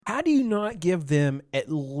How do you not give them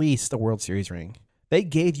at least a World Series ring? They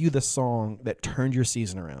gave you the song that turned your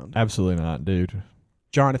season around. Absolutely not, dude.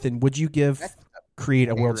 Jonathan, would you give Creed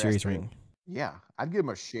a World Series ring? Yeah, I'd give them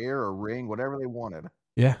a share, a ring, whatever they wanted.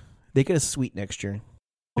 Yeah. They get a suite next year.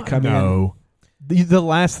 No. The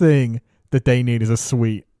last thing that they need is a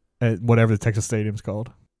suite at whatever the Texas Stadium's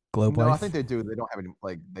called. Globe No, Life. I think they do. They don't have any,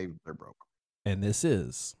 like, they're broke. And this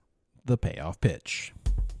is the payoff pitch.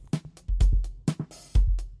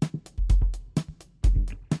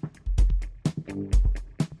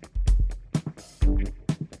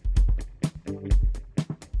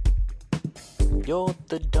 You're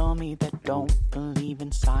the dummy that don't believe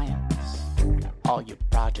in science. All your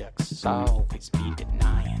projects always be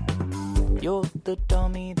denying. You're the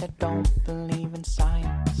dummy that don't believe in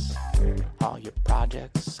science. All your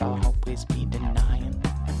projects always be denying.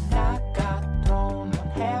 And I got thrown on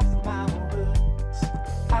half my words.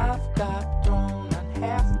 I've got thrown on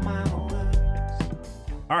half my words.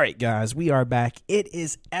 All right, guys, we are back. It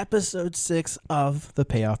is episode 6 of the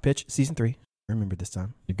Payoff Pitch, season 3. Remember this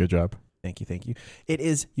time. Good job. Thank you, thank you. It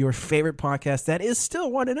is your favorite podcast that is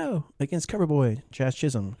still 1-0 against Coverboy, Chaz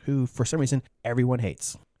Chisholm, who, for some reason, everyone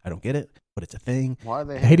hates. I don't get it, but it's a thing. Why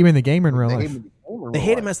they hate him in the game or in real life? They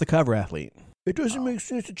hate him as the cover athlete. It doesn't make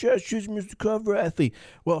sense to Chaz Chisholm as the cover athlete.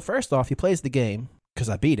 Well, first off, he plays the game because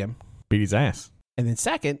I beat him. Beat his ass. And then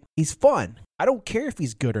second, he's fun. I don't care if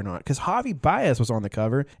he's good or not, because Javi Baez was on the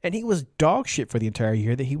cover, and he was dog shit for the entire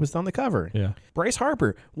year that he was on the cover. Yeah. Bryce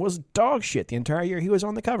Harper was dog shit the entire year he was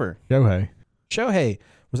on the cover. Shohei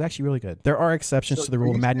was actually really good. There are exceptions to the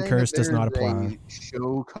rule. The Madden curse does not apply.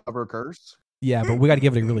 Show cover curse? Yeah, but we got to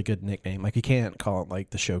give it a really good nickname. Like, you can't call it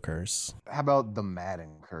like the show curse. How about the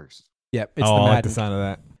Madden curse? Yep, it's the Madden. I like the sound of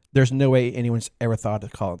that. There's no way anyone's ever thought to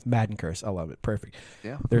call it Madden curse. I love it. Perfect.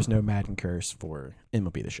 Yeah. There's no Madden curse for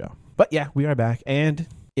MLB The Show. But yeah, we are back, and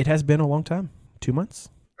it has been a long time. 2 months?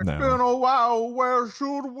 It's been a while. Where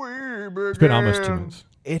should we begin? It's been almost 2 months.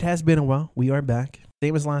 It has been a while. We are back.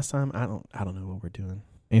 Same as last time. I don't know what we're doing.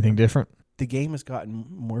 Anything different? The game has gotten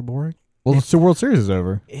more boring. Well, the World Series is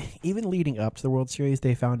over. Even leading up to the World Series,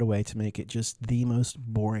 they found a way to make it just the most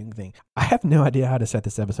boring thing. I have no idea how to set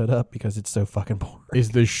this episode up because it's so fucking boring.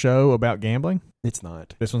 Is the show about gambling? It's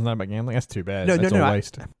not. This one's not about gambling? That's too bad. No, That's a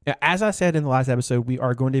waste. As I said in the last episode, we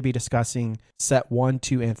are going to be discussing set 1,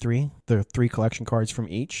 2, and 3, the 3 collection cards from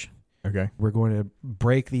each. Okay. We're going to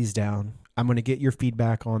break these down. I'm going to get your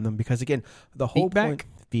feedback on them because, again, the whole point...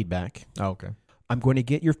 Feedback. Oh, okay. I'm going to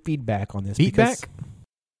get your feedback on this. Feedback?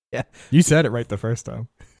 Yeah. You said it right the first time.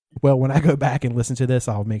 Well, when I go back and listen to this,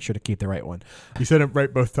 I'll make sure to keep the right one. You said it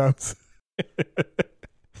right both times.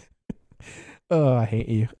 Oh, I hate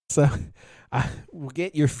you. So I will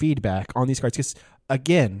get your feedback on these cards because,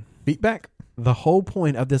 again, feedback. The whole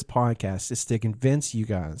point of this podcast is to convince you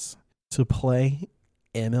guys to play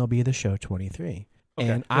MLB The Show 23. Okay.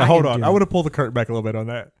 And now, hold on. I want to pull the curtain back a little bit on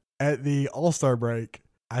that. At the All-Star break,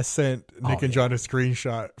 I sent Nick and John a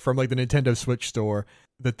screenshot from like the Nintendo Switch store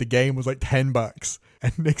that the game was like $10,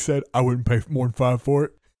 and Nick said I wouldn't pay more than $5 for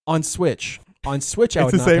it on Switch. On Switch, I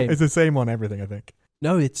would not pay. It's the same on everything, I think.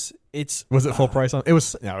 No, it's. Was it full price on? It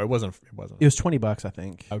was. No, it wasn't. It wasn't. It was $20, I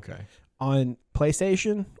think. Okay. On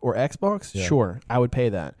PlayStation or Xbox, sure, I would pay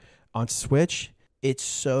that. On Switch, it's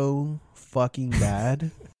so fucking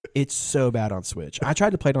bad. It's so bad on Switch. I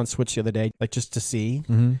tried to play it on Switch the other day, like just to see,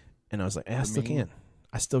 and I was like, I still can't.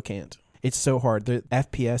 I still can't. It's so hard. The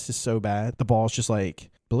FPS is so bad. The ball's just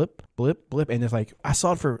like blip, blip, blip, and it's like I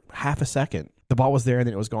saw it for half a second. The ball was there and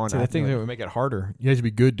then it was gone. So I think that would make it harder. You have to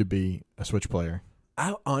be good to be a Switch player.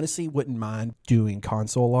 I honestly wouldn't mind doing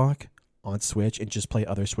console lock on Switch and just play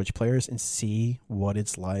other Switch players and see what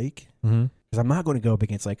it's like. Because I'm not going to go up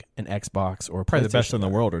against like an Xbox or probably the best in the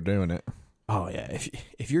world are doing it. Oh yeah,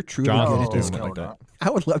 if you're truly John's good at this, doing it like that.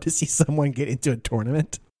 I would love to see someone get into a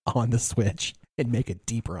tournament on the Switch and make a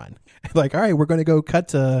deep run. Like, all right, we're going to go cut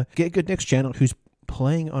to Get Good Nick's channel, who's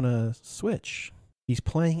playing on a Switch. He's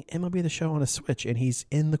playing MLB The Show on a Switch, and he's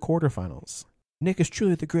in the quarterfinals. Nick is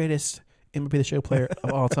truly the greatest MLB The Show player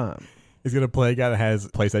of all time. He's going to play a guy that has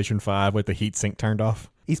PlayStation 5 with the heat sink turned off.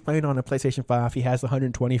 He's playing on a PlayStation 5. He has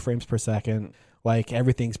 120 frames per second. Like,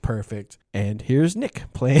 everything's perfect. And here's Nick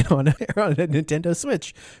playing on a Nintendo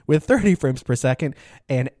Switch with 30 frames per second,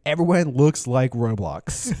 and everyone looks like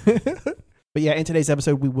Roblox. But yeah, in today's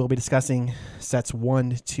episode, we will be discussing sets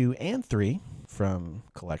 1, 2, and 3 from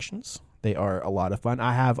collections. They are a lot of fun.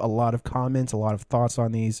 I have a lot of comments, a lot of thoughts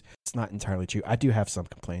on these. It's not entirely true. I do have some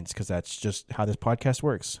complaints because that's just how this podcast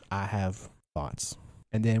works. I have thoughts.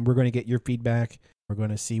 And then we're going to get your feedback. We're going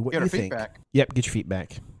to see what you think. Feedback. Yep, get your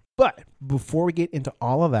feedback. But before we get into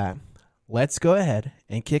all of that, let's go ahead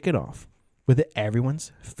and kick it off with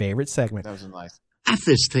everyone's favorite segment. That was nice. At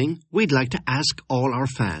this thing, we'd like to ask all our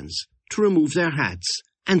fans to remove their hats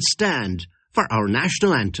and stand for our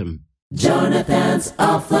national anthem. Jonathan's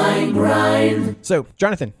Offline Grind. So,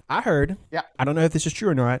 Jonathan, I heard, Yeah. I don't know if this is true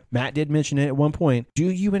or not, Matt did mention it at one point. Do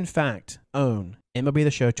you, in fact, own MLB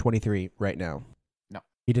The Show 23 right now? No.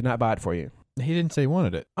 He did not buy it for you. He didn't say he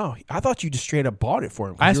wanted it. Oh, I thought you just straight up bought it for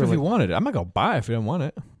him. 'Cause I asked you him if were he wanted it. I'm not going to buy it if he didn't want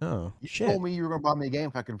it. Oh, You shit. told me you were going to buy me a game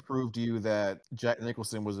if I could prove to you that Jack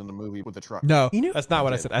Nicholson was in the movie with the truck. No, You know- that's not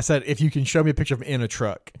what I said. I said if you can show me a picture of him in a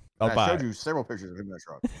truck, I'll I buy showed it. you several pictures of him in a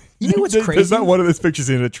truck. You know what's There's crazy? not one of those pictures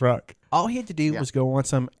in a truck. All he had to do Yeah. was go on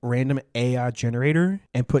some random AI generator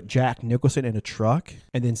and put Jack Nicholson in a truck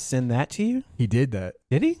and then send that to you. He did that.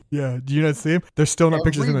 Did he? Yeah. Do you not see him? There's still not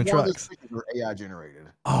pictures of him in Every one of trucks. those pictures were AI generated.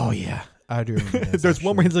 Oh, yeah. I do remember this, There's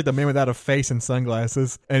one where actually. he's like the man without a face and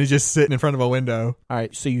sunglasses, and he's just sitting in front of a window. All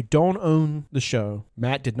right, so you don't own the show.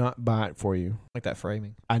 Matt did not buy it for you. Like that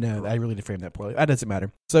framing. I know. I really did frame that poorly. That doesn't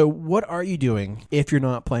matter. So what are you doing if you're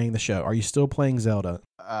not playing the show? Are you still playing Zelda?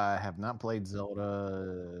 I have not played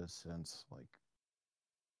Zelda since like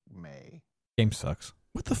May. Game sucks.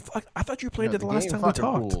 What the fuck? I thought you played No, it the last game time we fucking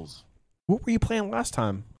talked. rules. What were you playing last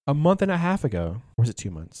time? A month and a half ago. Or was it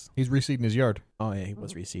 2 months? He's reseeding his yard. Oh, yeah, he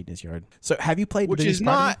was reseeding his yard. So have you played Which the new is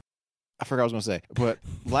Spider-Man? not. I forgot what I was going to say. But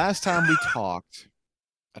last time we talked,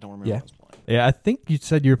 I don't remember Yeah. what I was playing. Yeah, I think you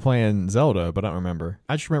said you were playing Zelda, but I don't remember.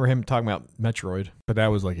 I just remember him talking about Metroid, but that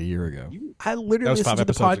was like a year ago. I literally That was 5 listened to the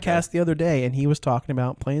episodes ago. podcast the other day, and he was talking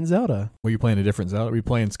about playing Zelda. Were you playing a different Zelda? Were you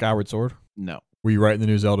playing Skyward Sword? No. Were you writing the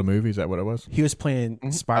new Zelda movie? Is that what it was? He was playing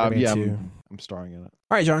Mhm. Spider-Man Yeah, 2. I'm starring in it.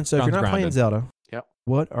 All right, John, so if John's you're not playing grounded. Zelda, Yep.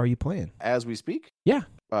 what are you playing? As we speak? Yeah.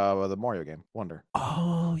 The Mario game, Wonder.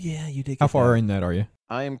 Oh, yeah, you did. How get far that. in that are you?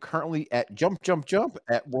 I am currently at jump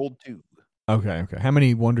at World 2. Okay. How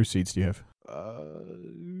many Wonder Seeds do you have?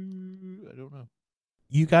 I don't know.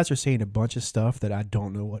 You guys are saying a bunch of stuff that I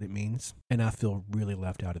don't know what it means, and I feel really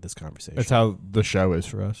left out of this conversation. That's how the show is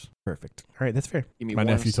for us. Perfect. All right, that's fair. Give me My one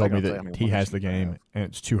nephew told me second, I'll tell that you how he many has the Wonder Seeds I game, have. and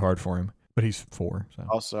it's too hard for him. But he's 4. So.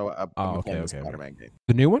 Also, I'm okay, playing the okay. Spider-Man game.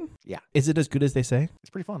 The new one? Yeah. Is it as good as they say? It's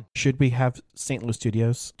pretty fun. Should we have St. Louis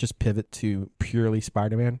Studios just pivot to purely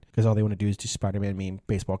Spider-Man? Because all they want to do is do Spider-Man meme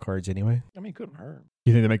baseball cards anyway. I mean, it couldn't hurt.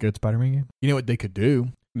 You think they make a good Spider-Man game? You know what they could do?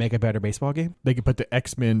 Make a better baseball game? They could put the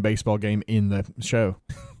X-Men baseball game in the show.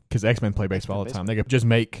 Because X-Men play baseball all the time. They could just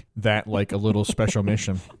make that like a little special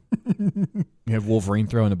mission. You have Wolverine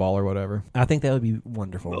throwing the ball or whatever. I think that would be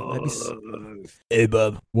wonderful. That'd be hey,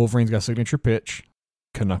 bub. Wolverine's got signature pitch,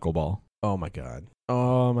 knuckleball. Oh, my God.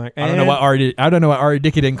 Oh, my. I don't know why Ari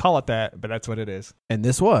Dickey didn't call it that, but that's what it is. And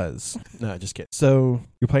this was. No, just kidding. So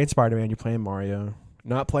you're playing Spider-Man, you're playing Mario,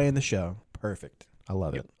 not playing the show. Perfect. I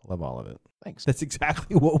love it. I love all of it. Thanks. That's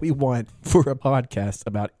exactly what we want for a podcast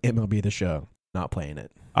about MLB The Show. Not playing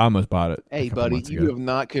it. I almost bought it. Hey, a couple buddy, months you ago. have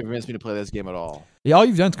not convinced me to play this game at all. Yeah, all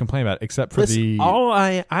you've done is complain about it, except for Listen,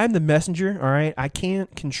 the. I'm the messenger, all right? I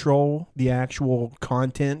can't control the actual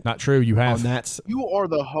content Not true. You on have. that. You are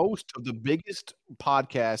the host of the biggest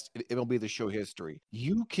podcast in MLB The Show history.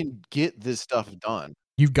 You can get this stuff done.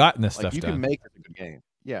 You've gotten this Like, stuff you done. can make it a good game.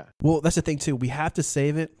 Yeah. Well, that's the thing, too. We have to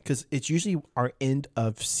save it because it's usually our end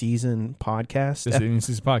of season podcast. This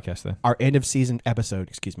is a podcast then. Our end of season episode,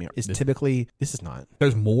 excuse me, is This- typically, this is not.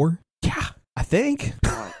 There's more. Yeah, I think.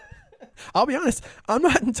 Right. I'll be honest, I'm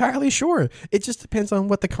not entirely sure. It just depends on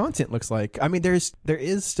what the content looks like. I mean, there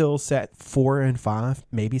is still set 4 and 5,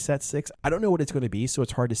 maybe set 6. I don't know what it's going to be, so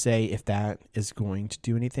it's hard to say if that is going to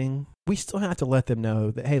do anything. We still have to let them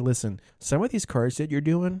know that, hey, listen, some of these cards that you're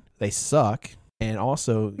doing, they suck. And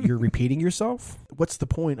also, you're repeating yourself. What's the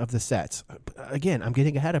point of the sets? Again, I'm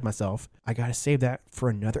getting ahead of myself. I got to save that for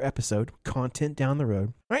another episode. Content down the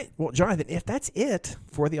road. All right. Well, Jonathan, if that's it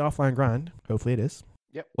for the offline grind, hopefully it is.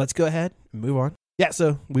 Yep. Let's go ahead and move on. Yeah,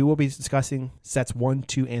 so we will be discussing sets 1,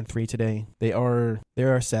 2, and 3 today. There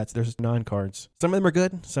are sets. There's 9 cards. Some of them are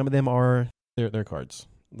good. Some of them are they're cards.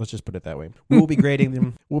 Let's just put it that way. We'll be grading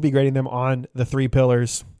them. We'll be grading them on the 3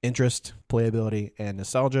 pillars: interest, playability, and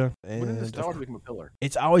nostalgia. When did And nostalgia become a pillar?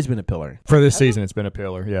 it's always been a pillar. For this season, it's been a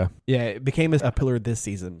pillar. Yeah. Yeah, it became a pillar this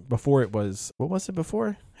season. Before it was, what was it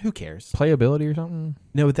before? Who cares? Playability or something?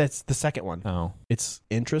 No, that's the second one. Oh. It's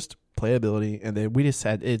interest, playability, and then we just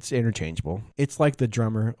said it's interchangeable. It's like the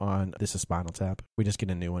drummer on This Is Spinal Tap. We just get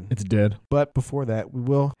a new one. It's dead. But before that, we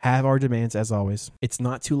will have our demands as always. It's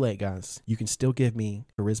not too late, guys. You can still give me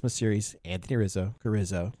Charisma Series, Anthony Rizzo,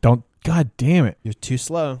 Carrizzo. Don't. God damn it. You're too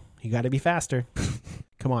slow. You got to be faster.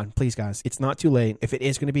 Come on, please, guys. It's not too late. If it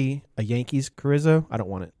is going to be a Yankees Carrizzo, I don't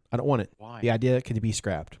want it. I don't want it. Why? The idea could be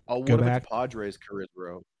scrapped. Oh, Go what if back. it's Padres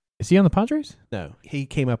Carrizzo? Is he on the Padres? No, he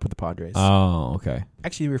came up with the Padres. Oh, okay.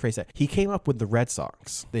 Actually, rephrase that. He came up with the Red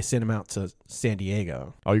Sox. They sent him out to San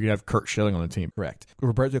Diego. Oh, you can have Kurt Schilling on the team. Correct.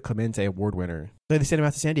 Roberto Clemente, award winner. So they sent him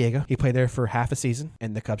out to San Diego. He played there for half a season,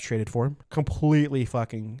 and the Cubs traded for him. Completely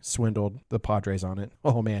fucking swindled the Padres on it.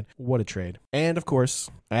 Oh, man. What a trade. And, of course,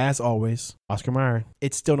 as always, Oscar Mayer.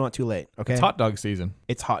 It's still not too late, okay? It's hot dog season.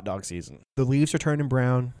 It's hot dog season. The leaves are turning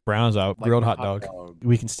brown. Brown's out. Like Grilled a hot dog.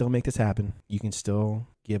 We can still make this happen. You can still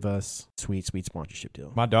give us sweet sponsorship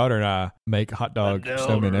deal. My daughter and I make hot dog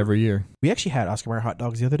snowmen every year. We actually had Oscar Mayer hot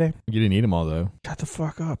dogs the other day. You didn't eat them all, though. Shut the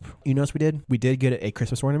fuck up. You know what we did? We did get a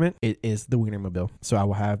Christmas ornament. It is the Wienermobile. So I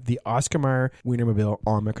will have the Oscar Mayer Wienermobile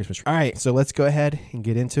on my Christmas tree. All right, so let's go ahead and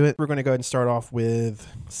get into it. We're going to go ahead and start off with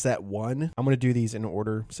set 1. I'm going to do these in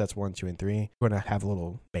order, sets 1, 2, and 3. We're going to have a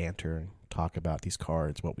little banter, talk about these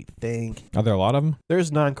cards, what we think. Are there a lot of them?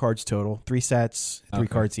 There's 9 cards total, 3 sets, 3 Okay.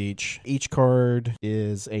 cards each. Each card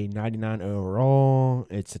is a 99 overall.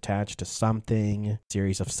 It's attached to something,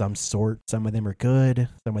 series of some sort. Some of them are good,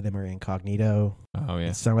 some of them are incognito. Oh, yeah.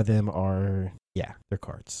 And some of them are, yeah, they're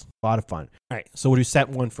cards. A lot of fun. All right, so we'll do set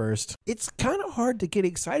 1 first. It's kind of hard to get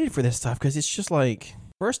excited for this stuff because it's just like,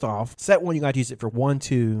 first off, set 1, you got to use it for 1,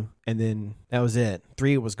 2, and then that was it.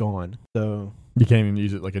 3, it was gone. So You can't even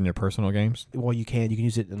use it like in your personal games? well, you can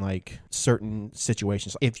use it in like certain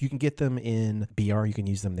situations. If you can get them in BR, you can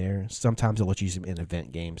use them there. Sometimes they'll let you use them in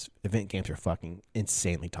event games. Event games are fucking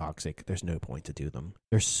insanely toxic. There's no point to do them.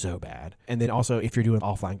 They're so bad. And then also, if you're doing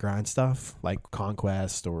offline grind stuff like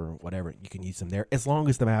Conquest or whatever, you can use them there as long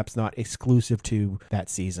as the map's not exclusive to that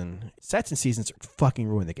season. Sets and seasons fucking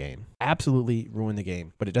ruin the game. Absolutely ruin the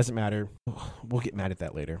game. But it doesn't matter. We'll get mad at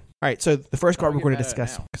that later. All right, so the first card we're going to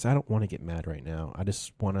discuss, because I don't want to get mad right now. I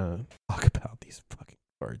just want to talk about these fucking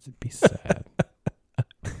cards. It'd be sad.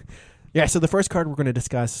 Yeah, so the first card we're going to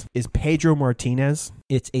discuss is Pedro Martinez.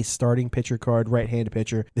 It's a starting pitcher card, right-handed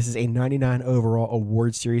pitcher. This is a 99 overall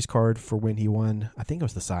award series card for when he won, I think it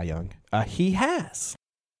was the Cy Young. He has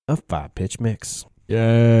a 5-pitch mix.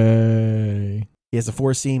 Yay. He has a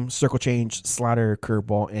 4-seam, circle change, slider,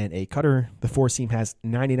 curveball, and a cutter. The 4-seam has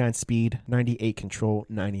 99 speed, 98 control,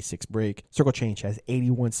 96 break. Circle change has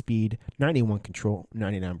 81 speed, 91 control,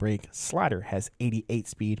 99 break. Slider has 88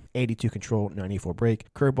 speed, 82 control, 94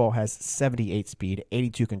 break. Curveball has 78 speed,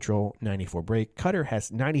 82 control, 94 break. Cutter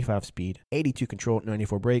has 95 speed, 82 control,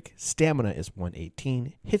 94 break. Stamina is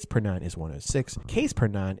 118. Hits per 9 is 106. Ks per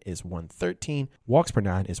 9 is 113. Walks per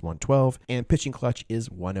 9 is 112. And pitching clutch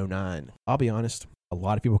is 109. I'll be honest. A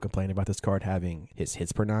lot of people complain about this card having his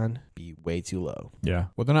hits per 9 be way too low. Yeah.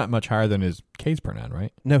 Well, they're not much higher than his Ks per 9,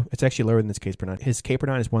 right? No, it's actually lower than his Ks per 9. His K per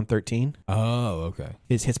 9 is 113. Oh, okay.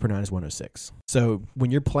 His hits per 9 is 106. So when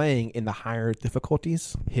you're playing in the higher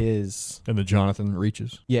difficulties, his... And the Jonathan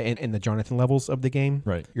reaches. Yeah, and the Jonathan levels of the game,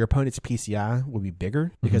 Right. your opponent's PCI will be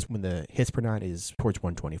bigger because when the hits per 9 is towards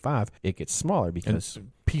 125, it gets smaller because...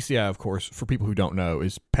 And PCI, of course, for people who don't know,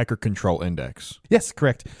 is Pecker Control Index. Yes,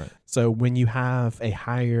 correct. Right. So when you have a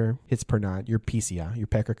higher hits per 9, your PCI, your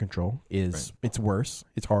pecker control is it's worse.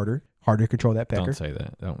 It's harder to control that pecker. Don't say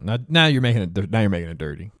that. Don't. Now you're making it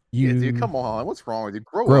dirty. Yeah, dude, come on. What's wrong with you?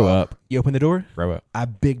 Grow up. You open the door. Grow up. I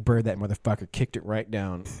big bird that motherfucker, kicked it right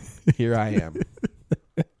down. Here I am.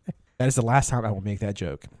 That is the last time I will make that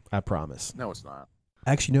joke. I promise. No, it's not.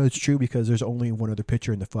 Actually, no, it's true because there's only one other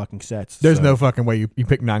pitcher in the fucking sets. There's so no fucking way you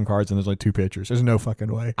pick 9 cards and there's like 2 pitchers. There's no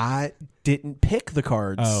fucking way. I didn't pick the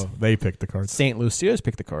cards. Oh, they picked the cards. St. Lucia's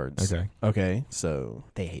picked the cards. Okay. Okay, so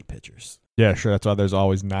they hate pitchers. Yeah, sure. That's why there's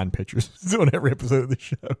always 9 pitchers on every episode of the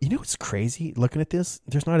show. You know what's crazy? Looking at this,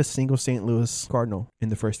 there's not a single St. Louis Cardinal in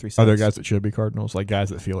the first 3 sets. Are there guys that should be Cardinals? Like guys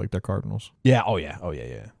that feel like they're Cardinals? Yeah. Oh, yeah.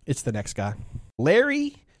 It's the next guy.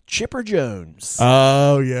 Larry Chipper Jones.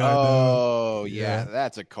 Oh, yeah. Oh, Yeah.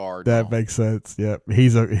 that's a card. That makes sense. Yep.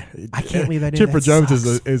 He's a. I can't leave that in. Chipper That Jones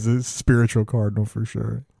sucks. is a spiritual Cardinal for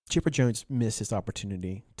sure. Chipper Jones missed his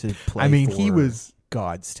opportunity to play I mean, for he was.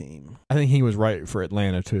 God's team. I think he was right for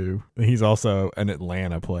Atlanta too. He's also an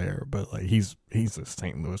Atlanta player, but like he's a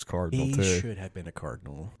St. Louis Cardinal He too. should have been a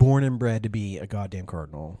Cardinal. Born and bred to be a goddamn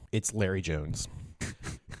Cardinal. It's Larry Jones.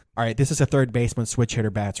 All right, this is a third baseman switch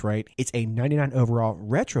hitter bats, right? It's a 99 overall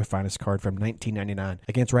retro finest card from 1999.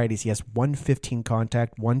 Against righties, he has 115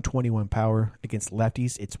 contact, 121 power. Against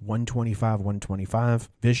lefties, it's 125, 125.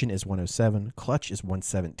 Vision is 107. Clutch is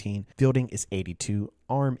 117. Fielding is 82.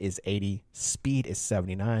 Arm is 80. Speed is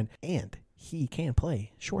 79. And he can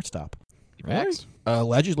play shortstop. Facts.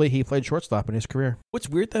 Allegedly, he played shortstop in his career. What's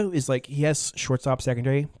weird though is like he has shortstop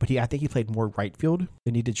secondary, but I think he played more right field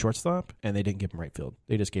than he did shortstop, and they didn't give him right field.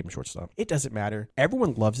 They just gave him shortstop. It doesn't matter.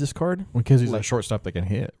 Everyone loves this card Because he's Like- a shortstop that can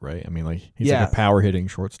hit, right? I mean, like he's Yeah. like a power hitting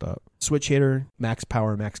shortstop. Switch hitter, max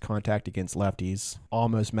power, max contact against lefties,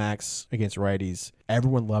 almost max against righties.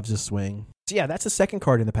 Everyone loves his swing. So yeah, that's the second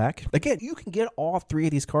card in the pack. Again, you can get all three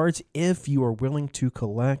of these cards if you are willing to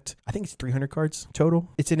collect. I think it's 300 cards total.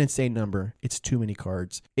 It's an insane number. It's too many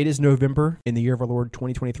cards. It is November in the year of our Lord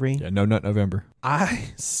 2023. Yeah, no nut November. I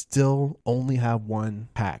still only have one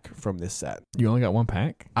pack from this set. You only got one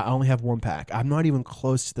pack? I only have one pack. I'm not even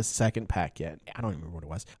close to the second pack yet. I don't even remember what it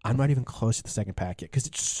was. I'm not even close to the second pack yet because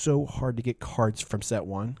it's so hard to get cards from set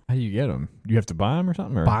one. How do you get them? Do you have to buy them or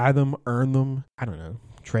something? Or? Buy them, earn them. I don't know.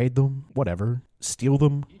 Trade them, whatever. Steal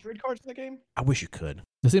them. You trade cards in the game? I wish you could.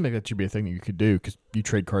 It seems like that should be a thing that you could do because you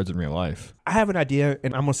trade cards in real life. I have an idea,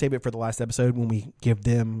 and I'm going to save it for the last episode when we give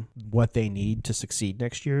them what they need to succeed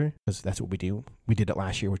next year, because that's what we do. We did it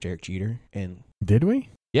last year with Derek Jeter, and Did we?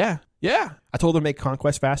 yeah. I told them to make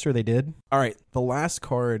Conquest faster. They did. All right. The last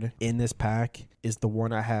card in this pack is the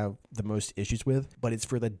one I have the most issues with, but it's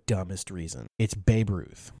for the dumbest reason. It's Babe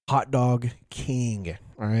Ruth. Hot dog king.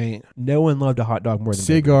 All right. No one loved a hot dog more than Babe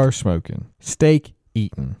Ruth. Cigar smoking, steak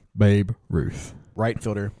eating, Babe Ruth. Right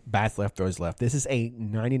fielder, bats left, throws left. This is a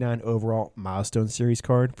 99 overall milestone series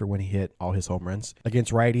card for when he hit all his home runs.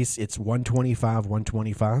 Against righties, it's 125,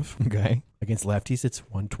 125. Okay. Against lefties, it's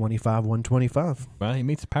 125, 125. Well, he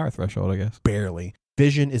meets the power threshold, I guess. Barely.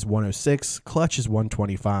 Vision is 106. Clutch is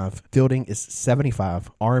 125. Fielding is 75.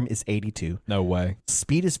 Arm is 82. No way.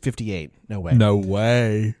 Speed is 58. No way. No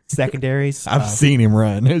way. Secondaries. I've seen him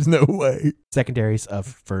run. There's no way. Secondaries of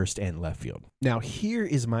first and left field. Now, here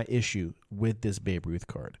is my issue with this Babe Ruth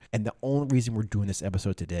card. And the only reason we're doing this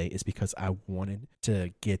episode today is because I wanted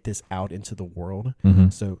to get this out into the world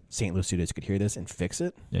so St. Louis studios could hear this and fix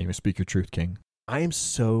it. Yeah, you must speak your truth, King. I am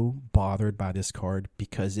so bothered by this card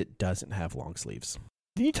because it doesn't have long sleeves.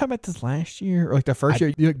 Did you talk about this last year? Or like the first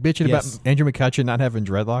year? You were bitching Yes. about Andrew McCutcheon not having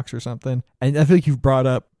dreadlocks or something? And I feel like you've brought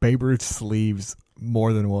up Babe Ruth's sleeves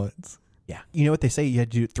more than once. Yeah. You know what they say? You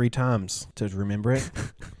had to do it 3 times to remember it.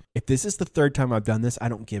 If this is the 3rd time I've done this, I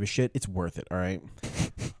don't give a shit. It's worth it, all right?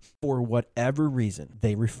 For whatever reason,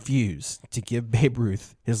 they refuse to give Babe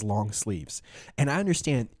Ruth his long sleeves. And I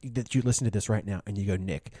understand that you listen to this right now and you go,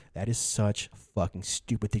 Nick, that is such a fucking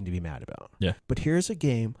stupid thing to be mad about. Yeah. But here's a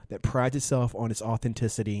game that prides itself on its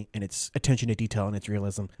authenticity and its attention to detail and its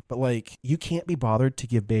realism. But like, you can't be bothered to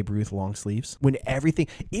give Babe Ruth long sleeves when everything,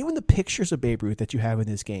 even the pictures of Babe Ruth that you have in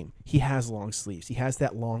this game, he has long sleeves. He has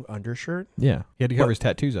that long undershirt. Yeah. He had to cover What- his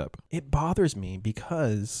tattoos up. It bothers me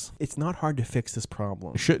because it's not hard to fix this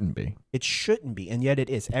problem. It shouldn't be. It shouldn't be, and yet it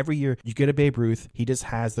is. Every year you get a Babe Ruth, he just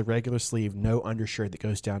has the regular sleeve, no undershirt that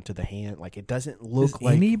goes down to the hand. Like, it doesn't look Does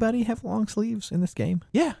like... anybody have long sleeves in this game?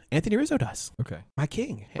 Yeah, Anthony Rizzo does. Okay. My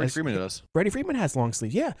king. Freddie Freeman does. Freddie Freeman has long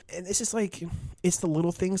sleeves, yeah. And it's just like, it's the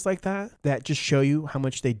little things like that that just show you how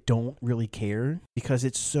much they don't really care because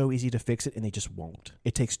it's so easy to fix it and they just won't.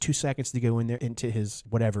 It takes 2 seconds to go in there into his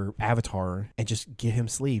whatever avatar and just give him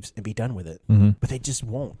sleeves and be done with it. But they just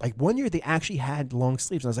won't. Like, one year they actually had long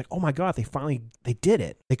sleeves and I was like, oh my God, they did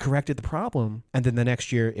it. They corrected the problem. And then the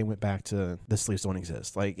next year it went back to the sleeves don't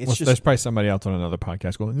exist. Like, it's There's just, probably somebody else on another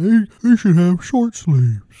podcast going, they should have short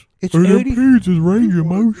sleeves. it's Or that 80. impedes his range of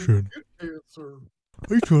motion.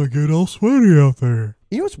 He's trying to get all sweaty out there.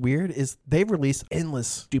 You know what's weird is they've released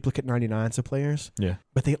endless duplicate 99s of players, Yeah.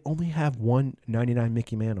 but they only have one 99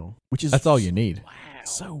 Mickey Mantle, which is That's all you need.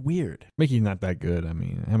 so weird. Mickey's not that good. I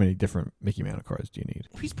mean, how many different Mickey Mantle cards do you need?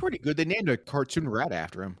 He's pretty good. They named a cartoon rat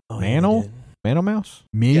after him. Oh, Mantle? yeah, they did. Mantle Mouse?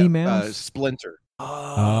 Minnie Mouse? Splinter.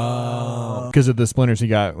 Oh. Because of the splinters he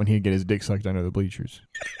got when he'd get his dick sucked under the bleachers.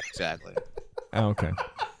 Exactly. Oh, okay.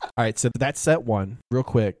 All right, so that's set one. Real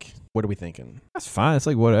quick, what are we thinking? That's fine. It's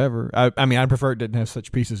like whatever. I mean, I'd prefer it didn't have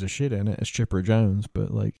such pieces of shit in it as Chipper Jones,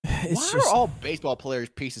 but like, It's Why are all baseball players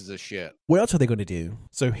pieces of shit? what else are they going to do?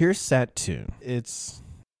 So here's set two.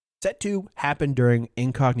 Set 2 happened during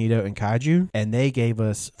Incognito and Kaiju, and they gave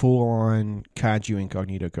us full-on Kaiju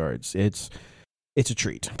Incognito cards. It's a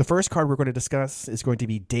treat. The first card we're going to discuss is going to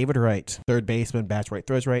be David Wright, third baseman, bats right,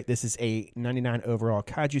 throws right. This is a 99 overall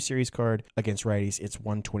Kaiju series card. Against righties, it's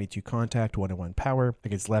 122 contact, 101 power.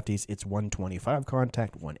 Against lefties, it's 125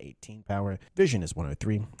 contact, 118 power. Vision is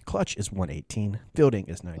 103. Clutch is 118. Fielding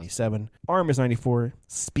is 97. Arm is 94.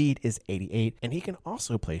 Speed is 88. And he can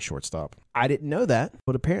also play shortstop. I didn't know that,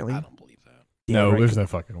 but apparently I don't believe that. no, there's no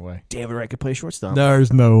fucking way. David Wright could play shortstop.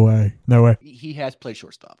 There's no way. No way. He has played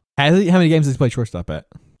shortstop. How many games has he played shortstop at?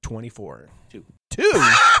 24. Two.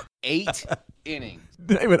 8 innings.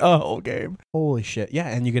 Not even a whole game. Holy shit. Yeah,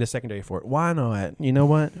 and you get a secondary for it. Why not? You know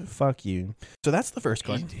what? Fuck you. So that's the first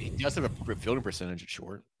card. He does have a fielding percentage at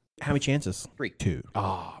short. How many chances? 3. 2.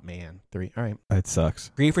 Oh, man. 3. All right. That sucks.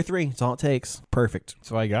 3 for 3. That's all it takes. Perfect.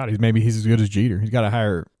 That's all I got. Maybe he's as good as Jeter. He's got a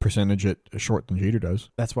higher percentage at short than Jeter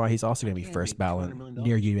does. That's why he's also going to be Yeah, first maybe ballot $200 million.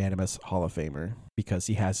 near unanimous Hall of Famer because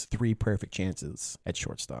he has 3 perfect chances at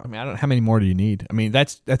shortstop. I mean, I don't. How many more do you need? I mean,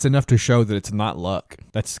 that's enough to show that it's not luck.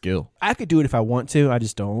 That's skill. I could do it if I want to. I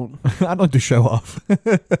just don't. I'd like to show off.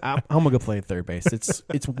 I'm going to go play third base.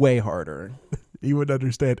 It's way harder. You would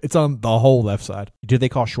understand. It's on the whole left side. Do they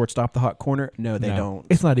call shortstop the hot corner? No, they don't.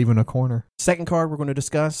 It's not even a corner. Second card we're going to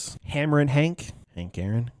discuss, Hammer and Hank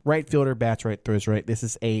Aaron. Right fielder, bats right, throws right. This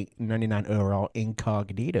is a 99 overall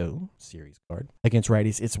incognito series card. Against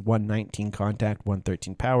righties, it's 119 contact,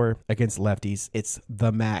 113 power. Against lefties, it's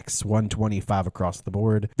the max, 125 across the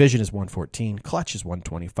board. Vision is 114, clutch is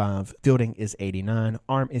 125, fielding is 89,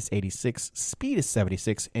 arm is 86, speed is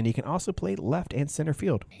 76, and he can also play left and center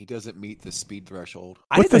field. He doesn't meet the speed threshold.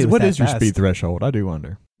 What is your speed threshold? I do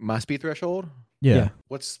wonder. My speed threshold? Yeah.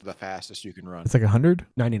 What's the fastest you can run? It's like 100?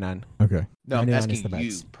 99. Okay. No, I'm 99 is asking the you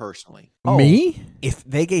max. personally. Oh. Me? If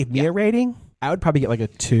they gave me a rating, I would probably get like a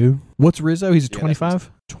 2. What's Rizzo? He's a Yeah,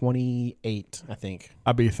 25? 28, I think.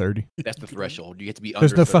 I'd be 30. That's the threshold. You get to be under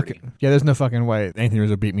There's no 30. there's no fucking way Anthony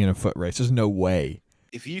Rizzo beat me in a foot race. There's no way.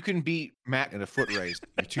 If you can beat Matt in a foot race,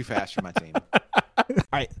 you're too fast for my team. All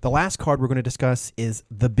right, the last card we're going to discuss is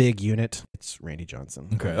the big unit. It's Randy Johnson.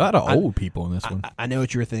 Okay, a lot of old people in this one. I know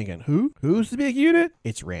what you were thinking. Who? Who's the big unit?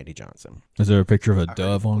 It's Randy Johnson. Is there a picture of a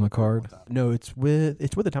dove on the card? No, it's with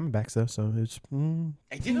the Diamondbacks though. So it's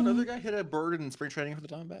Hey, didn't another guy hit a bird in spring training for the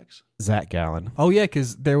Diamondbacks? Zach Gallen. Oh yeah,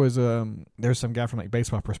 because there was some guy from like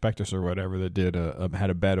Baseball Prospectus or whatever that did had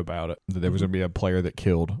a bet about it that there was going to be a player that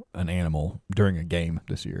killed an animal during a game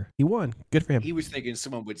this year. He won. Good for him. He was thinking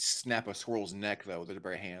someone would snap a squirrel's neck, though, with their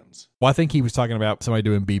bare hands. Well, I think he was talking about somebody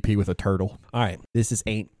doing BP with a turtle. All right, this is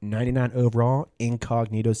a 99 overall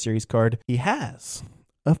incognito series card. He has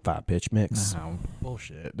a 5-pitch mix. No,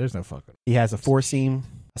 bullshit. There's no fucking. He has a 4-seam,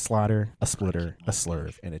 a slider, a splitter, a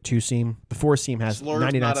slurve, and a 2-seam. The 4-seam has Slurve's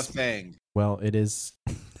 99. not a thing. Well, it is.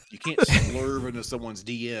 You can't slurve into someone's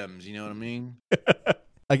DMs, you know what I mean?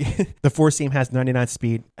 Again, the 4-seam has 99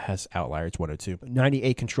 speed, has outlier, it's 102.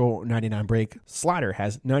 98 control, 99 brake. Slider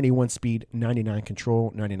has 91 speed, 99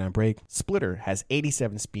 control, 99 brake. Splitter has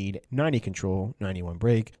 87 speed, 90 control, 91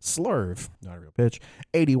 brake. Slurve, not a real pitch,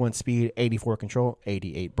 81 speed, 84 control,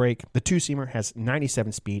 88 brake. The 2-seamer has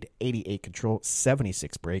 97 speed, 88 control,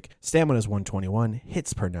 76 brake. Stamina is 121,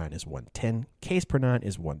 hits per 9 is 110, Ks per 9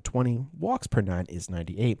 is 120, walks per 9 is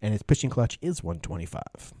 98, and its pitching clutch is 125.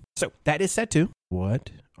 So that is set to.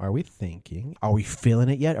 What are we thinking? Are we feeling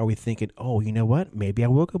it yet? Are we thinking, oh, you know what? Maybe I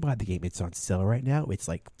will go buy the game. It's on sale right now. It's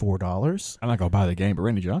like $4. I'm not gonna buy the game, but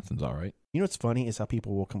Randy Johnson's all right. You know what's funny is how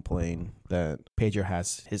people will complain that Pedro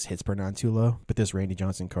has his hits per 9 too low, but this Randy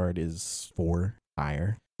Johnson card is 4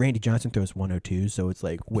 higher. Randy Johnson throws 102, so it's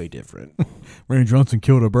like way different. Randy Johnson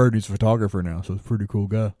killed a bird. He's a photographer now, so it's a pretty cool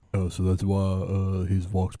guy. Oh, so that's why his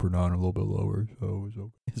walks per 9 are a little bit lower. So it's okay.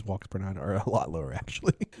 His walks per 9 are a lot lower,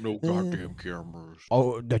 actually. No goddamn cameras.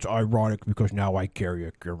 Oh, that's ironic because now I carry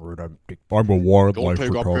a camera. And I'm a wildlife Don't take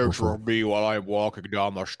a picture photographer. of me while I'm walking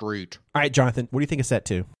down the street. All right, Jonathan, what do you think it's set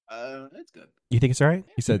to? That's good. You think it's all right?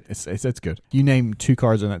 He said it's good. You name 2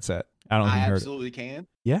 cards in that set. I don't think I you heard it. absolutely can.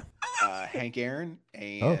 Yeah. Hank Aaron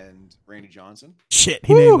and Randy Johnson. Shit,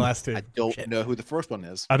 he named the last 2. I don't know who the first one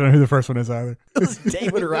is. I don't know who the first one is either.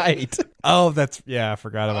 David Wright. Oh, I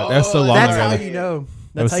forgot about that. That was so long That's ago. how you know.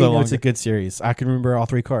 That was That's how so you know long it's a ago. good series. I can remember all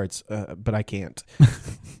 3 cards, but I can't.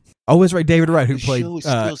 Oh, it's right. David Wright, who The played show is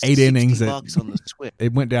still 8 innings. $60 on the Switch.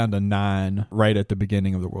 It went down to 9 right at the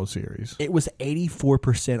beginning of the World Series. It was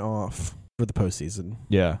 84% off for the postseason.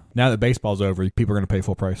 Yeah. Now that baseball's over, people are going to pay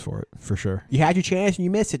full price for it, for sure. You had your chance and you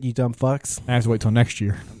missed it, you dumb fucks. I have to wait till next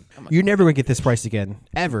year. You're never going to get this price again,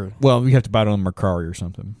 ever. Well, we have to buy it on Mercari or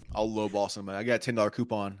something. I'll lowball somebody. I got a $10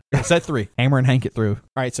 coupon. Set 3. Hammer and Hank it through. All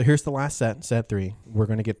right, so here's the last set 3. We're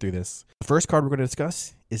going to get through this. The first card we're going to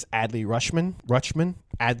discuss is Adley Rutschman.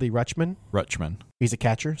 He's a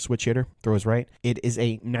catcher, switch hitter, throws right. It is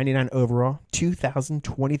a 99 overall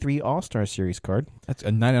 2023 All-Star Series card. That's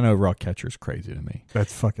a 99 overall catcher is crazy to me.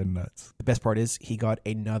 That's fucking nuts. The best part is he got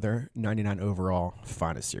another 99 overall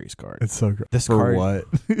Finest Series card. It's so great. This For card- what?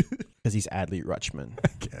 Because he's Adley Rutschman. I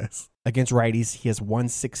guess. Against righties, he has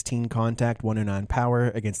 116 contact, 109 power.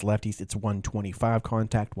 Against lefties, it's 125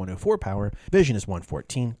 contact, 104 power. Vision is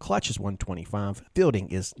 114. Clutch is 125. Fielding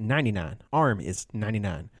is 99. Arm is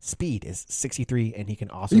 99. Speed is 63, and he can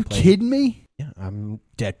also Are you play. kidding me? Yeah, I'm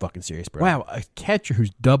dead fucking serious, bro. Wow, a catcher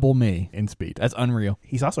who's double me in speed. That's unreal.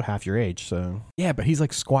 He's also half your age, so Yeah, but he's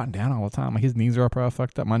like squatting down all the time. Like his knees are probably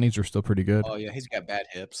fucked up. My knees are still pretty good. Oh yeah, he's got bad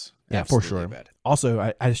hips. yeah, for Absolutely sure. bad.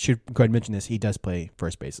 Also, I should go ahead and mention this. He does play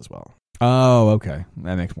first base as well. Oh, okay.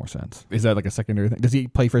 That makes more sense. Is that like a secondary thing? Does he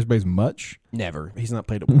play first base much? Never. He's not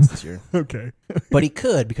played it once this year. Okay. But he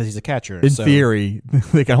could because he's a catcher. In so theory,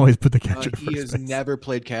 they can always put the catcher at He first has base. never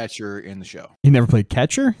played catcher in the show. He never played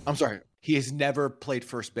catcher? I'm sorry. He has never played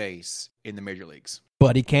first base in the major leagues.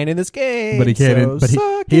 But he can in this game. But he can't. So But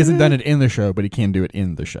suck he hasn't it. done it in the show, but he can do it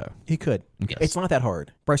in the show. He could. Okay. It's not that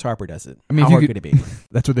hard. Bryce Harper does it. I mean, How if you hard could- could it be?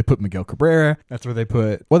 That's where they put Miguel Cabrera. That's where they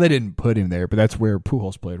put. Well, they didn't put him there, but that's where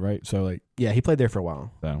Pujols played, right? So like, Yeah, he played there for a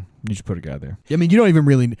while. so you should put a guy there. I mean, you don't even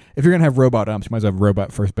really. If you're gonna have robot umps, you might as well have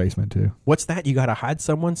robot first baseman too. What's that? You got to hide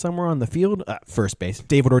someone somewhere on the field? First base.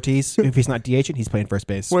 David Ortiz, if he's not DHing, he's playing first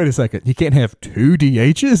base. Wait a second. You can't have two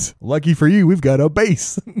DHs. Lucky for you, we've got a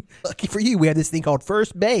base. Lucky for you, we have this thing called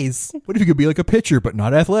first base. What if you could be like a pitcher but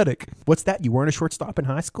not athletic? What's that? You weren't a shortstop in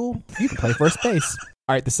high school? You can play first base.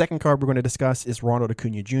 All right, the second card we're going to discuss is Ronald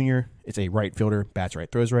Acuna Jr. It's a right fielder, bats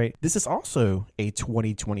right, throws right. This is also a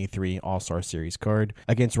 2023 All-Star Series card.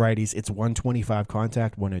 Against righties, it's 125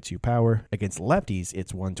 contact, 102 power. Against lefties,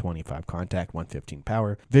 it's 125 contact, 115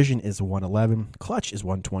 power. Vision is 111. Clutch is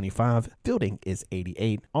 125. Fielding is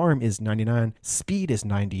 88. Arm is 99. Speed is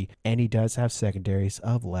 90. And he does have secondaries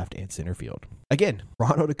of left and center field. Again,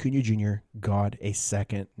 Ronald Acuna Jr. got a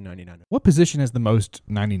second 99. What position has the most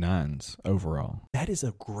 99s overall? That is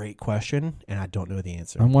a great question, and I don't know the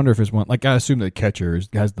answer. I wonder if it's one. Like, I assume the catcher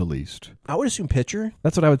has the least. I would assume pitcher,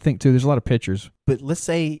 That's what I would think too. There's a lot of pitchers. but let's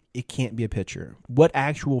say it can't be a pitcher. What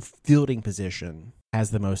actual fielding position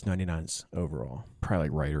has the most 99s overall? Probably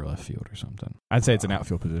like right or left field or something. I'd say it's an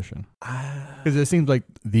outfield position. I Because it seems like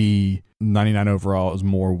the 99 overall is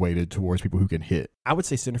more weighted towards people who can hit. would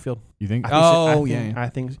say center field. You think? I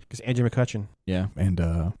think because Andrew McCutcheon. Yeah. And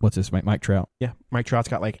what's this? Mike Trout. Yeah, Mike Trout's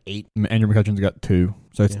got like 8. Andrew McCutcheon's got 2.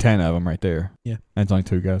 So it's Yeah. 10 of them right there. Yeah. And it's only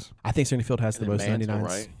 2 guys. I think center field has the And most then Mantle, 99s.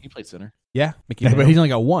 right? He played center. Yeah, Mickey Yeah, but Mantle. he's only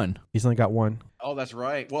got 1. He's only got 1. Oh, that's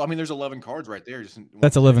right. Well, I mean, there's 11 cards right there.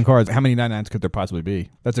 That's 11 cards. How many 99s could there possibly be?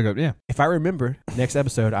 That's a good, yeah. If I remember, next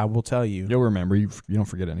episode I will tell you. You'll remember. You don't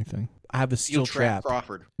forget anything. I have a steel trap.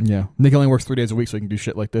 Crawford. Yeah. Nick only works 3 days a week so he can do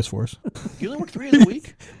shit like this for us. You only work 3 days a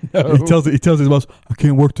week? He tells his boss, I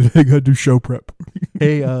can't work today. I got to do show prep.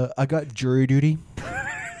 Hey, I got jury duty.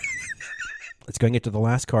 Let's go and get to the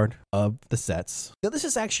last card of the sets. Now, this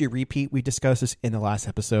is actually a repeat. We discussed this in the last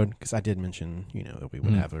episode because I did mention, that we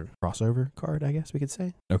would have a crossover card, I guess we could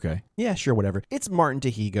say. Okay. Yeah, sure, whatever. It's Martin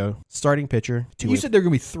Tehigo, starting pitcher. You said there were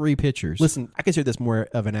going to be 3 pitchers. Listen, I consider this more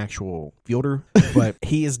of an actual fielder, but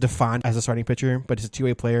he is defined as a starting pitcher, but he's a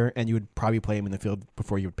two-way player, and you would probably play him in the field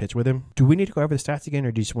before you would pitch with him. Do we need to go over the stats again,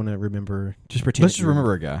 or do you just want to remember? Just pretend. Let's just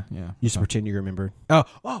remember a guy. Yeah. You just pretend you remember. Oh,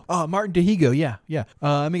 Martin Dehigo. Yeah.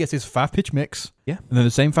 Let me guess. It's 5-pitch mix. Yeah. And then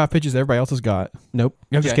the same 5 pitches everybody else has got. Nope.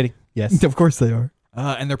 I'm just Okay. kidding. Yes. Of course they are.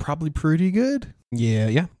 And they're probably pretty good.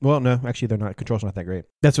 Yeah. Well, no, actually, they're not. Control's not that great.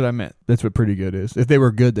 That's what I meant. That's what pretty good is. If they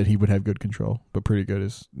were good, then he would have good control. But pretty good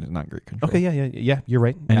is not great control. Okay, yeah. You're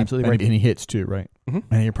right. And Absolutely and right. And he hits too, right? Mhm.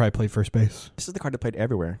 And he'll probably play first base. This is the card that played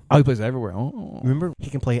everywhere. Oh, he plays everywhere. Oh. Remember, he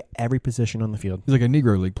can play every position on the field. He's like a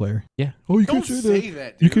Negro League player. Yeah. Oh, you Don't can't say say that.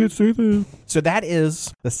 that, dude. You can't say that. So that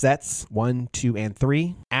is the sets 1, 2, and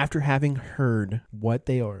 3. After having heard what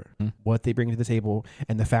they are, what they bring to the table,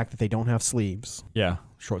 and the fact that they don't have sleeves, Yeah,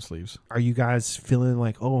 short sleeves. are you guys feeling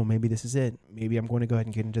like, oh, maybe this is it? Maybe I'm going to go ahead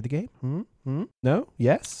and get into the game? No?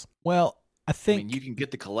 Yes? Well, I I think mean, you can get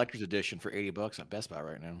the collector's edition for $80 at Best Buy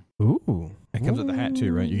right now. Ooh. it comes with the hat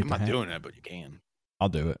too, right? You get I'm the not hat. doing that, but you can. I'll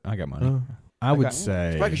do it. I got money. Oh. I would got- say.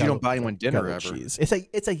 It's because you don't buy anyone dinner Got ever. cheese.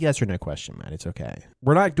 It's a yes or no question, Matt. It's okay.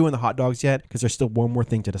 We're not doing the hot dogs yet because there's still one more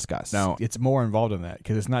thing to discuss. No, it's more involved in that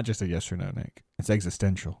because it's not just a yes or no, Nick. It's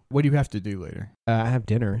existential. What do you have to do later? I have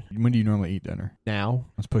dinner When do you normally eat dinner? now.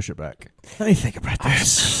 Let's push it back. Let me think about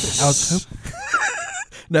this. I was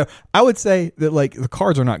No, I would say that like the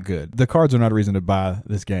cards are not good. The cards are not a reason to buy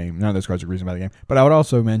this game. None of those cards are a reason to buy the game. But I would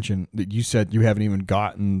also mention that you said you haven't even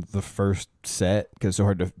gotten the first set because it's so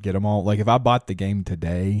hard to get them all. Like if I bought the game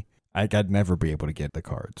today, I'd never be able to get the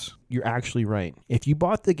cards. you're actually right. If you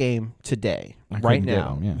bought the game today, I right couldn't get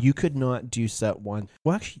now, them, yeah. you could not do set 1.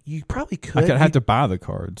 Well, actually, you probably I could. could have to buy the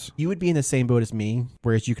cards. You would be in the same boat as me,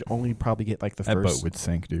 whereas you could only probably get like the That first. boat would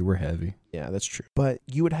sink, dude. We're heavy. Yeah, that's true. But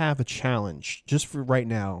you would have a challenge just for right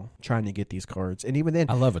now trying to get these cards. And even then,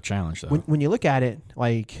 I love a challenge, though. when you look at it,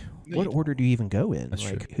 like, Yeah, what you order do you even go in? That's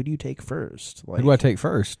like, true. who do you take first? Like, Who do I take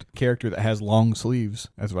first? Character that has long sleeves.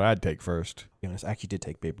 That's what I'd take first. to be honest, I actually did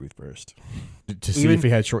take Babe Ruth first. To see Even- if he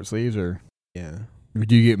had short sleeves, or Yeah.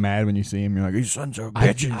 do you get mad when you see him? You're like, these sons of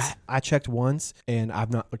bitches. I checked once, and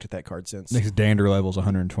I've not looked at that card since. Next dander level's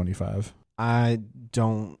 125. I've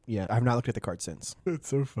not looked at the card since. It's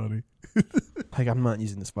so funny. Like, I'm not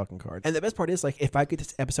using this fucking card. And the best part is, like, if I get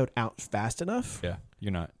this episode out fast enough, Yeah,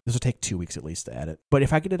 you're not. this will take 2 weeks at least to edit. But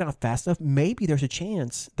if I get it out fast enough, maybe there's a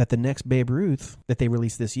chance that the next Babe Ruth that they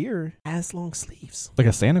release this year has long sleeves. Like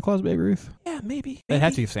a Santa Claus Babe Ruth? Yeah, maybe. They'd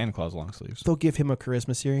have Maybe. to give Santa Claus long sleeves. They'll give him a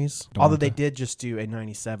charisma series. Don't Although want they to. did just do a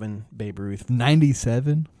 97 Babe Ruth.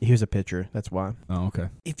 97? He was a pitcher. That's why. Oh, okay.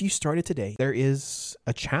 If you started today, there is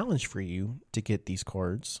a challenge for you to get these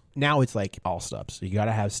cards. Now it's like all stubs. So you got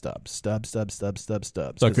to have stubs. Stubs.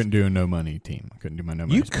 So I couldn't do a no money team. I couldn't do my no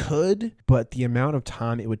money. You could, but the amount of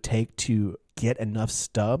time it would take to get enough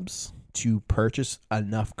stubs to purchase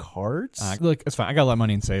enough cards. Look, it's fine. I got a lot of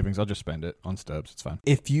money in savings. I'll just spend it on stubs. It's fine.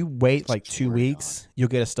 If you wait like 2 weeks, you'll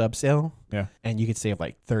get a stub sale. Yeah. And you could save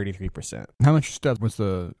like 33%. How much stubs was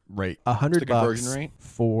the rate? $100 the conversion rate?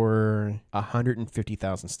 for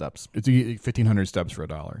 150,000 stubs. It's 1,500 stubs for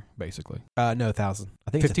 $1, basically. No, 1,000.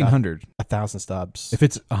 I think it's 1,500. 1,000 stubs. If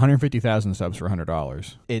it's 150,000 subs for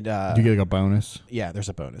 $100, It do you get like a bonus? yeah, there's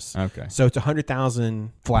a bonus. Okay. So it's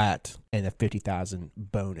 100,000 flat and a 50,000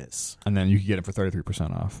 bonus. And then you can get it for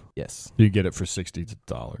 33% off. Yes. You get it for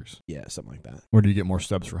 $60. Yeah, something like that. Or do you get more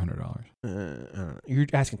stubs for $100? You're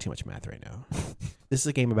asking too much math right now. This is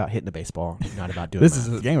a game about hitting a baseball, not about doing This math.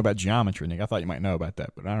 is a game about geometry, Nick. I thought you might know about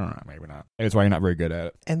that, but I don't know. Maybe not. Maybe that's why you're not very good at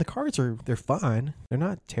it. And the cards they're fine. They're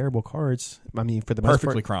not terrible cards. I mean, for the most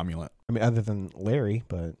Perfectly part, cromulent. I mean, other than Larry,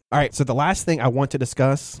 but all right. So the last thing I want to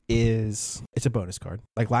discuss is it's a bonus card.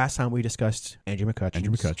 Like last time we discussed Andrew McCutcheon.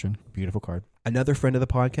 Andrew McCutcheon. Beautiful card. Another friend of the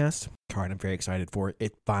podcast. Card I'm very excited for.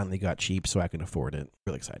 It finally got cheap, so I can afford it.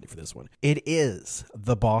 Really excited for this one. It is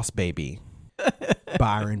the Boss Baby.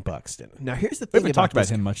 Byron Buxton. Now here's the We thing haven't talked about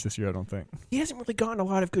this him much this year, I don't think. he hasn't really gotten a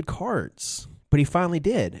lot of good cards, but he finally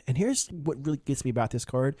did. And here's what really gets me about this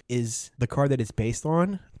card is the card that it's based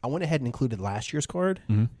on. I went ahead and included last year's card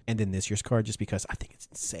and then this year's card just because I think it's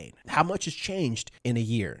insane how much has changed in a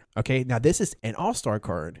year. Okay, now this is an all-star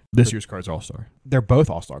card. This year's card's all-star. They're both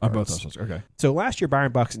all-star cards. Both all-stars. Okay. So last year,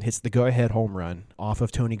 Byron Buxton hits the go-ahead home run off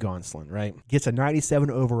of Tony Gonsolin, right? Gets a 97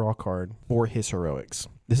 overall card for his heroics.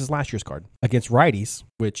 This is last year's card. Against righties,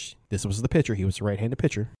 which this was the pitcher. He was a right-handed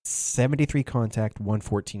pitcher. 73 contact,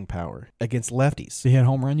 114 power. Against lefties, He had a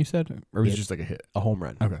home run, you said? Or was Yeah. it just like a hit? a home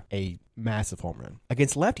run. Okay. A massive home run.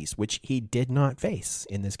 Against lefties, which he did not face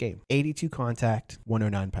in this game. 82 contact,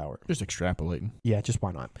 109 power. Just extrapolating. Yeah, just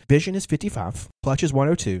why not? Vision is 55. Clutch is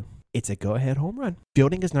 102. It's a go-ahead home run.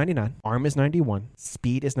 Fielding is 99. Arm is 91.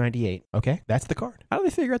 Speed is 98. Okay, that's the card. How do they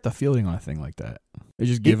figure out the fielding on a thing like that? They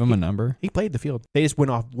just give him a number? He played the field. They just went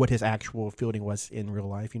off what his actual fielding was in real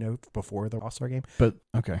life, before the All-Star game. But,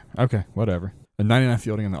 okay, whatever. A 99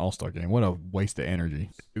 fielding in the All-Star game. What a waste of energy.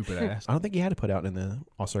 Stupid ass. I don't think he had to put out in the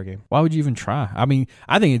All-Star game. Why would you even try? I mean,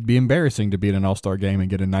 I think it'd be embarrassing to be at an All-Star game and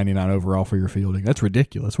get a 99 overall for your fielding. That's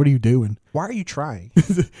ridiculous. What are you doing? Why are you trying?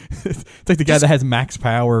 It's like the guy that has max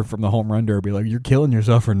power from the home run derby. Like, you're killing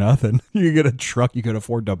yourself for nothing. You get a truck you could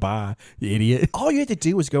afford to buy, you idiot. All you had to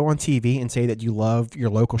do was go on TV and say that you love your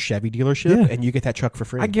local Chevy dealership, Yeah. and you get that truck for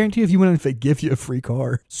free. I guarantee if you went in, they give you a free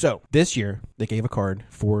car. So this year, they gave a card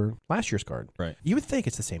for last year's card. Right. You would think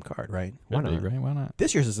it's the same card, right? Why not? Right? Why not?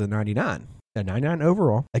 This year's is a 99. A 99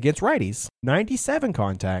 overall. Against righties, 97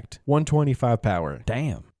 contact, 125 power.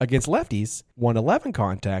 Damn. Against lefties, 111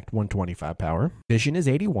 contact, 125 power. Vision is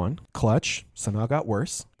 81. Clutch, somehow got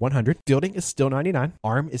worse, 100. Fielding is still 99.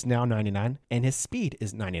 Arm is now 99. And his speed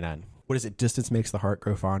is 99. What is it? Distance makes the heart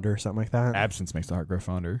grow fonder or something like that? Absence makes the heart grow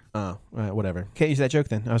fonder. Oh, whatever. Can't use that joke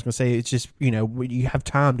then. I was going to say, it's just, when you have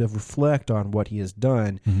time to reflect on what he has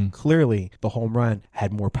done, clearly the home run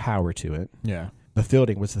had more power to it. Yeah. The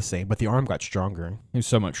fielding was the same, but the arm got stronger. He was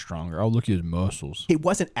so much stronger. Oh, look at his muscles. It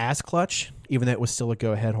wasn't as clutch, even though it was still a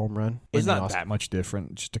go-ahead home run. It's in the not All-Star- that much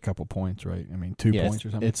different. Just a couple points, right? I mean, 2 Yeah, points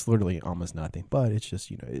or something. It's literally almost nothing, but it's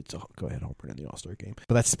just, it's a go-ahead home run in the All-Star game.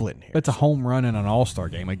 But that's splitting here. It's a home run in an All-Star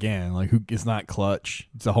game. Again, like, it's not clutch.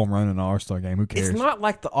 It's a home run in an All-Star game. Who cares? It's not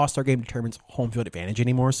like the All-Star game determines home field advantage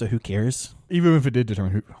anymore, so who cares? Even if it did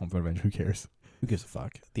determine home field advantage, who cares? Who gives a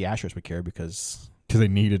fuck? The Astros would care because they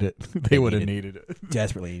needed it. They would have needed it.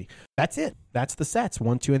 desperately. That's it. That's the sets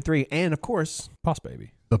 1, 2, and 3, and of course, Boss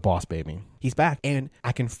Baby. the Boss Baby. He's back, and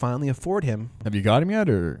I can finally afford him. Have you got him yet,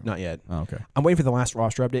 or Not yet. Oh, okay. I'm waiting for the last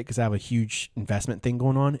roster update because I have a huge investment thing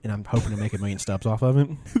going on, and I'm hoping to make 1 million stubs off of it.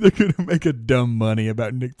 They're gonna make a dumb money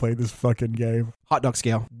about Nick playing this fucking game. Hot dog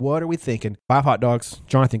scale. What are we thinking? 5 hot dogs.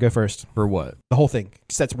 Jonathan, go first. For what? The whole thing.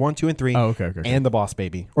 Sets 1, 2, and 3. Oh, okay. And the Boss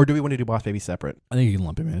Baby. Or do we want to do Boss Baby separate? I think you can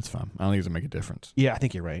lump him in. It's fine. I don't think it's gonna make a difference. Yeah, I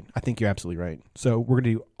think you're right. I think you're absolutely right. So we're going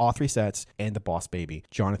to do all 3 sets and the Boss Baby.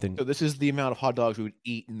 Jonathan. So this is the amount of hot dogs we would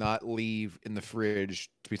eat and not leave in the fridge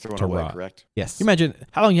to be thrown To away, rot. correct? Yes. Can you imagine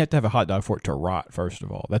how long you have to have a hot dog for it to rot, first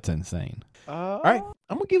of all? That's insane. All right.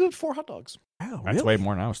 I'm going to give it 4 hot dogs. Wow, That's really? way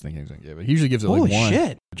more than I was thinking he was going to give it. He usually gives it Holy like 1.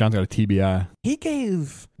 shit. John's got a TBI. He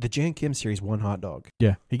gave the Jan Kim series 1 hot dog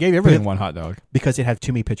Yeah. He gave everything 1 hot dog. because it had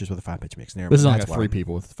too many pitchers with a 5-pitch mix. This is only That's got why. 3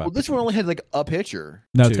 people with 5. Well, this one only had like a pitcher.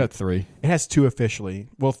 No, it's 2. got 3. It has 2 officially.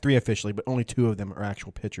 Well, 3 officially, but only 2 of them are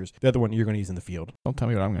actual pitchers. The other one you're going to use in the field. Don't tell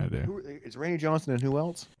me what I'm going to do. It's Randy Johnson and who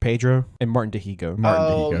else? Pedro and Martin DeHigo. Martin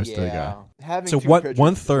oh, DeHigo's the guy. Having So 2 what- pitchers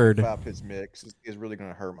 1/3. with a 5-pitch mix is really going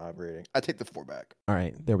to hurt my rating. I take the 4 back. All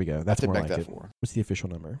right, there we go. That's Take more back like that it. 4. What's the official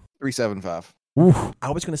number? 375. Oof.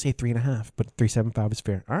 I was going to say 3.5, but 3.75 is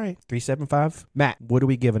fair. All right, 3.75. Matt, what are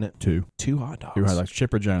we giving it? 2. 2 hot dogs. 2 hot dogs.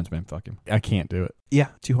 Chipper Jones, man. Fuck him. I can't do it. Yeah,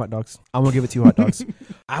 2 hot dogs. I'm going to give it 2 hot dogs.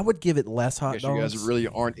 I would give it less I hot guess dogs. you guys really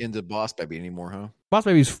aren't into Boss Baby anymore, huh? Boss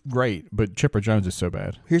Baby's great, but Chipper Jones is so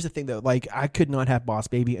bad. Here's the thing, though. Like, I could not have Boss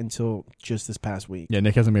Baby until just this past week. Yeah,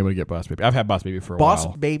 Nick hasn't been able to get Boss Baby. I've had Boss Baby for a Boss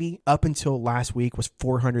while. Baby, up until last week, was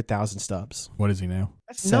 400,000 stubs. What is he now?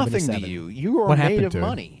 That's nothing to 77. you. You are What made happened of to him?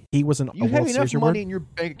 money. He was an You a have World enough Series money award. in your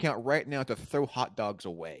bank account right now to throw hot dogs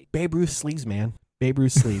away. Babe Ruth sleeves, man. Babe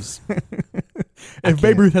Ruth sleeves. If Babe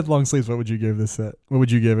can't. Ruth had long sleeves, what would you give this set? What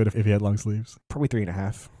would you give it if he had long sleeves? Probably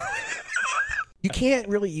 3.5. You can't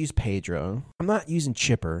really use Pedro. I'm not using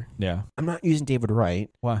Chipper. Yeah. I'm not using David Wright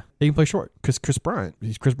Why? He can play short. because Chris Bryant.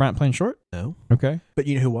 Is Chris Bryant playing short? No. Okay. But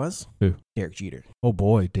you know who was? Who? Derek Jeter. Oh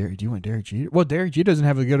boy, Derek. Do you want Derek Jeter? Well, Derek Jeter doesn't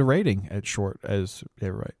have as good a rating at short as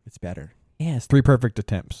David Wright. It's better. He has 3 perfect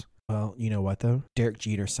attempts. Well, you know what, though? Derek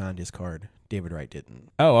Jeter signed his card. David Wright didn't.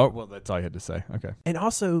 Oh, well, that's all I had to say. Okay. And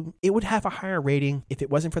also, it would have a higher rating if it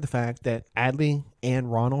wasn't for the fact that Adley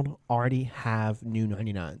and Ronald already have new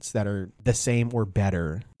 99s that are the same or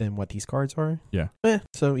better than what these cards are. Yeah.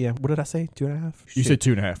 So, yeah. What did I say? 2.5? You said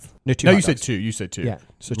 2.5. No, 2 No, hot you said dogs. 2. You said 2. Yeah.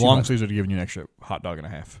 So 2 Long hot- sleeves would have given you an extra hot dog and a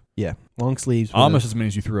half. Yeah. Long sleeves. with Almost a- as many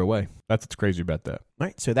as you threw away. That's what's crazy about that. All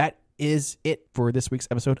right. So that is it for this week's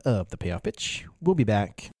episode of the Payoff Pitch. We'll be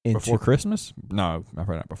back in Before Christmas? No,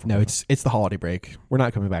 probably not before. No, it's the holiday break. We're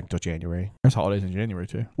not coming back until January. There's holidays in January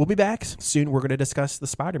too. We'll be back soon. We're going to discuss the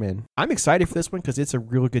Spider-Man. I'm excited for this one because it's a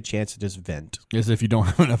real good chance to just vent. As if you don't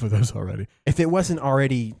have enough of those already. If it wasn't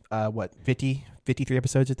already, 53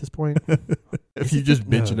 episodes at this point? If you just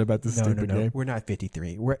bitching about this no, stupid no. game. We're not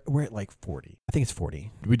 53. We're at like 40. I think it's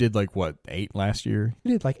 40. We did like what, 8 last year?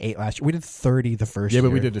 We did like 8 last year. We did 30 the first Yeah, year.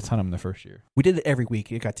 but we did a ton of them the first year. We did it every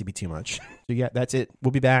week. It got to be too much. So yeah, that's it.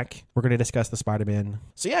 We'll be back. We're going to discuss the Spider-Man.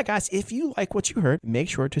 So yeah, guys, if you like what you heard, make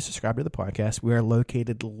sure to subscribe to the podcast. We are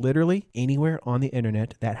located literally anywhere on the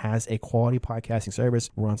internet that has a quality podcasting service.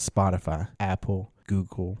 We're on Spotify, Apple,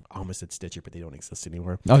 Google. I almost said Stitcher, but they don't exist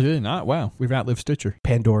anymore. Oh, did it not? Wow. We've outlived Stitcher.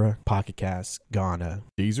 Pandora, Pocket Cast, Ghana,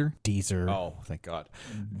 Deezer? Deezer. Oh, thank God.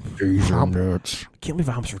 nuts. I can't believe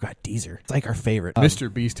I almost forgot Deezer. It's like our favorite.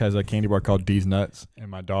 Mr. Beast has a candy bar called D's Nuts, and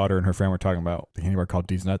my daughter and her friend were talking about the candy bar called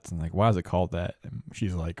D's Nuts, and like, why is it called that? And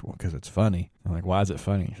she's like, well, because it's funny. I'm like, why is it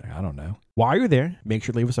funny? She's like, I don't know. While you're there, make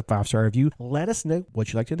sure to leave us a 5-star review. Let us know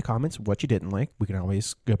what you liked in the comments, what you didn't like. We can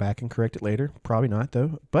always go back and correct it later. Probably not,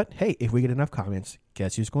 though. But hey, if we get enough comments,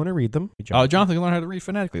 guess who's going to read them? Jonathan can learn how to read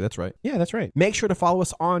phonetically. That's right. Yeah, that's right. Make sure to follow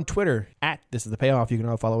us on Twitter at This Is The Payoff. You can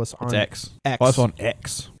also follow us on It's X. X. Follow us on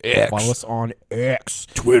X. Follow us on X.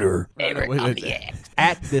 Twitter.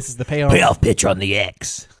 At This Is The Payoff. Payoff pitch on the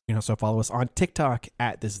X. You can also follow us on TikTok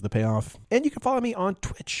at This Is The Payoff. And you can follow me on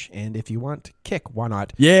Twitch. And if you want, Kick, why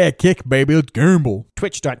not? Yeah, kick, baby. Let's gamble.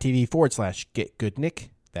 Twitch.tv/GetGoodNick.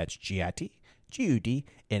 That's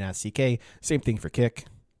GITGUDNICK. Same thing for Kick.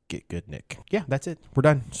 Get Good Nick. Yeah, that's it. We're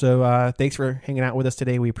done. So thanks for hanging out with us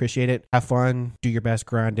today. We appreciate it. Have fun. Do your best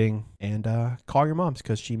grinding. And call your moms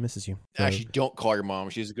because she misses you. So, Actually, don't call your mom.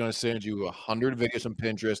 She's going to send you 100 videos on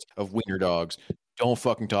Pinterest of wiener dogs. Don't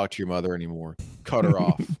fucking talk to your mother anymore. Cut her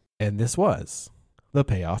off. and this was the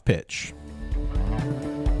Payoff Pitch.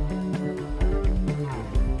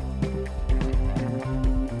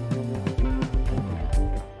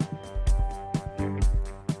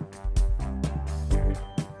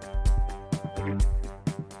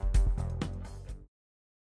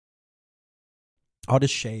 I'll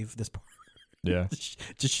just shave this part. Yeah.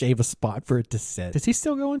 Just shave a spot for it to sit. Does he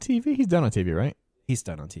still go on TV? He's done on TV, right? He's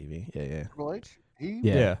done on TV. Yeah. Triple H,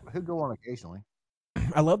 Yeah. he'll go on occasionally.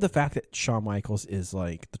 I love the fact that Shawn Michaels is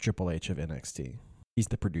like the Triple H of NXT. He's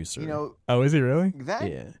the producer. You know Oh, is he really? that.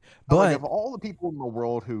 Yeah. But But of all the people in the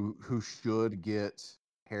world who should get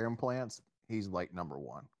hair implants, he's like number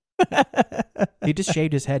one. he just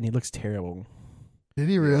shaved his head and he looks terrible. Did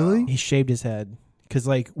he really? He shaved his head because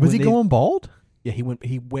like Was he going bald? Yeah, he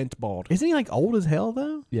went bald. Isn't he like old as hell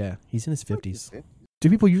though? Yeah, he's in his 50s. Do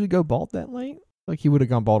people usually go bald that late? Like he would have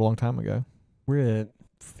gone bald a long time ago. We're at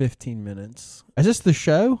 15 minutes. Is this the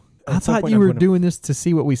show? I At some thought point you I'm were gonna- doing this to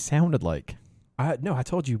see what we sounded like. No, I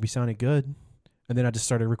told you we sounded good, and then I just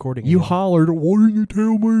started recording. You again. hollered, "Why didn't you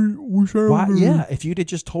tell me we sounded Why? good?" Yeah, if you'd have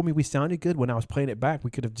just told me we sounded good when I was playing it back, we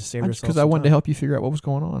could have just saved ourselves. Because I wanted to help you figure out what was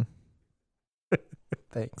going on.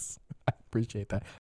 Thanks, I appreciate that.